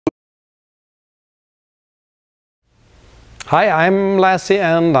Hi, I'm Lazze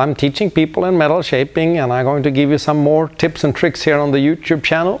and I'm teaching people in metal shaping, and I'm going to give you some more tips and tricks here on the YouTube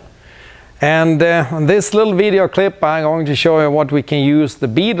channel. And on this little video clip I'm going to show you what we can use the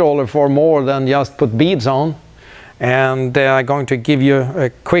bead roller for more than just put beads on. And I'm going to give you a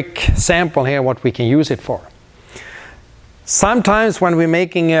quick sample here what we can use it for. Sometimes when we're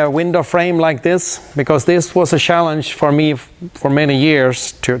making a window frame like this, because this was a challenge for me for many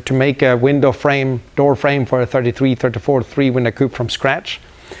years to make a window frame, door frame for a 33-34 3-window coupe from scratch.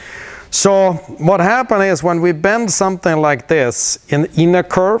 So what happened is when we bend something like this in inner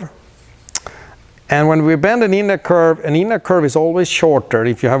curve, and when we bend an inner curve is always shorter.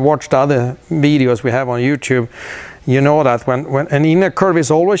 If you have watched other videos we have on YouTube, you know that when an inner curve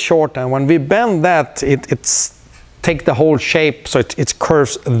is always short, and when we bend that, it's take the whole shape, so it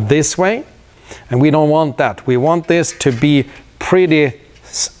curves this way, and we don't want that. We want this to be pretty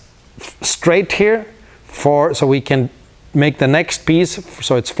straight here, so we can make the next piece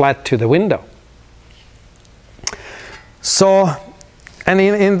so it's flat to the window. So, and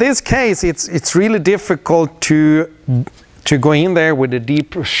in this case, it's really difficult to go in there with a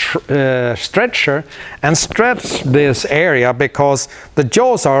deep stretcher and stretch this area, because the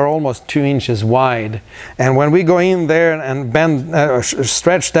jaws are almost 2 inches wide, and when we go in there and bend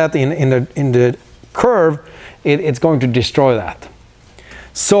stretch that in the curve, it's going to destroy that.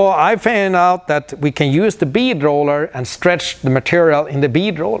 So I found out that we can use the bead roller and stretch the material in the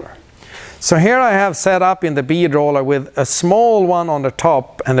bead roller. So here I have set up in the bead roller with a small one on the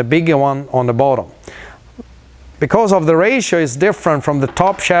top and a bigger one on the bottom. Because of the ratio is different from the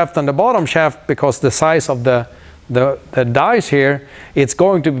top shaft and the bottom shaft, because the size of the dies here, it's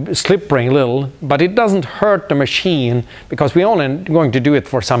going to slip ring a little, but it doesn't hurt the machine, because we're only going to do it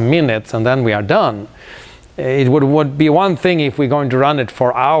for some minutes and then we are done. It would be one thing if we're going to run it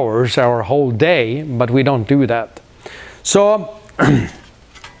for hours or a whole day, but we don't do that. So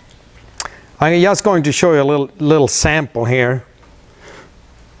I'm just going to show you a little sample here.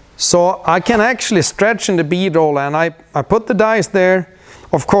 So I can actually stretch in the bead roller, and I put the dies there.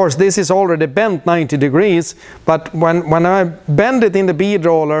 Of course, this is already bent 90 degrees, but when I bend it in the bead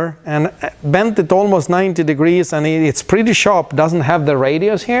roller and bent it almost 90 degrees, and it's pretty sharp, doesn't have the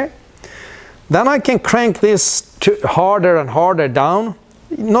radius here, then I can crank this harder and harder down.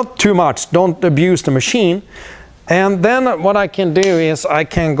 Not too much, don't abuse the machine. And then what I can do is I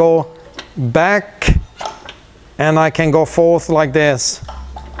can go back and I can go forth like this.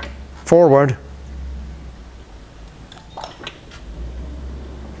 Forward,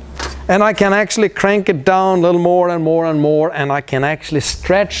 and I can actually crank it down a little more and more and more, and I can actually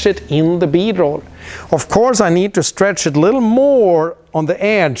stretch it in the bead roller. Of course I need to stretch it a little more on the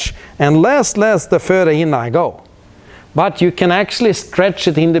edge and less the further in I go, but you can actually stretch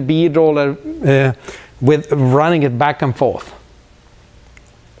it in the bead roller with running it back and forth.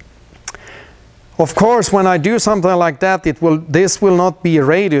 Of course, when I do something like that, this will not be a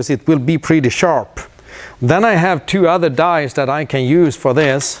radius, it will be pretty sharp. Then I have 2 other dies that I can use for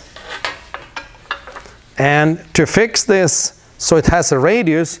this. And to fix this so it has a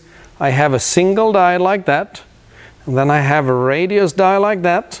radius, I have a single die like that. And then I have a radius die like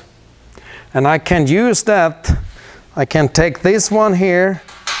that. And I can use that. I can take this one here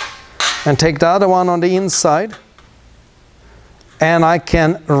and take the other one on the inside. And I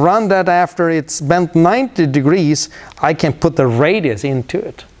can run that after it's bent 90 degrees, I can put the radius into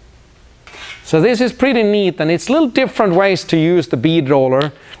it. So this is pretty neat, and it's little different ways to use the bead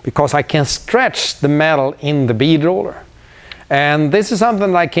roller, because I can stretch the metal in the bead roller. And this is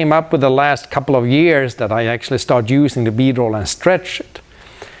something that I came up with the last couple of years, that I actually start using the bead roller and stretch it.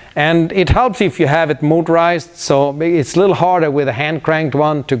 And it helps if you have it motorized, so it's a little harder with a hand cranked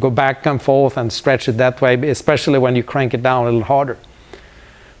one to go back and forth and stretch it that way, especially when you crank it down a little harder.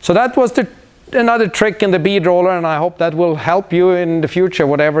 So that was another trick in the bead roller, and I hope that will help you in the future,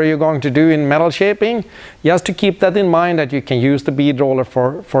 whatever you're going to do in metal shaping. Just to keep that in mind, that you can use the bead roller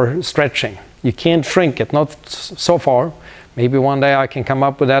for stretching. You can't shrink it, not so far. Maybe one day I can come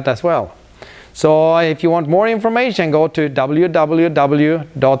up with that as well. So if you want more information, go to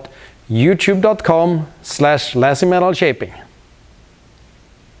www.youtube.com/LazzeMetalShaping.